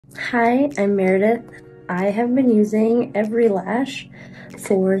Hi, I'm Meredith. I have been using Everylash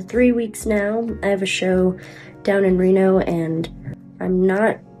for 3 weeks now. I have a show down in Reno and I'm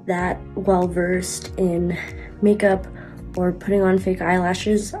not that well versed in makeup or putting on fake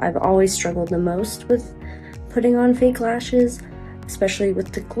eyelashes. I've always struggled the most with putting on fake lashes, especially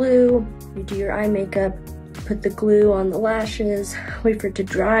with the glue. You do your eye makeup, put the glue on the lashes, wait for it to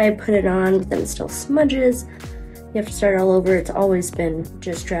dry, put it on, but then it still smudges. You have to start all over. It's always been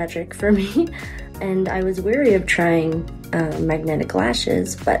just tragic for me. And I was weary of trying magnetic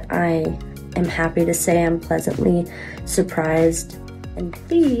lashes, but I am happy to say I'm pleasantly surprised and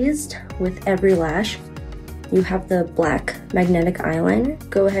pleased with Everylash. You have the black magnetic eyeliner.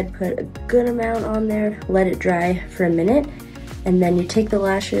 Go ahead, put a good amount on there, let it dry for a minute, and then you take the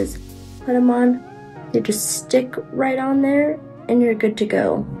lashes, put them on, they just stick right on there, and you're good to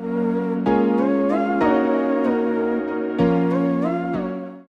go.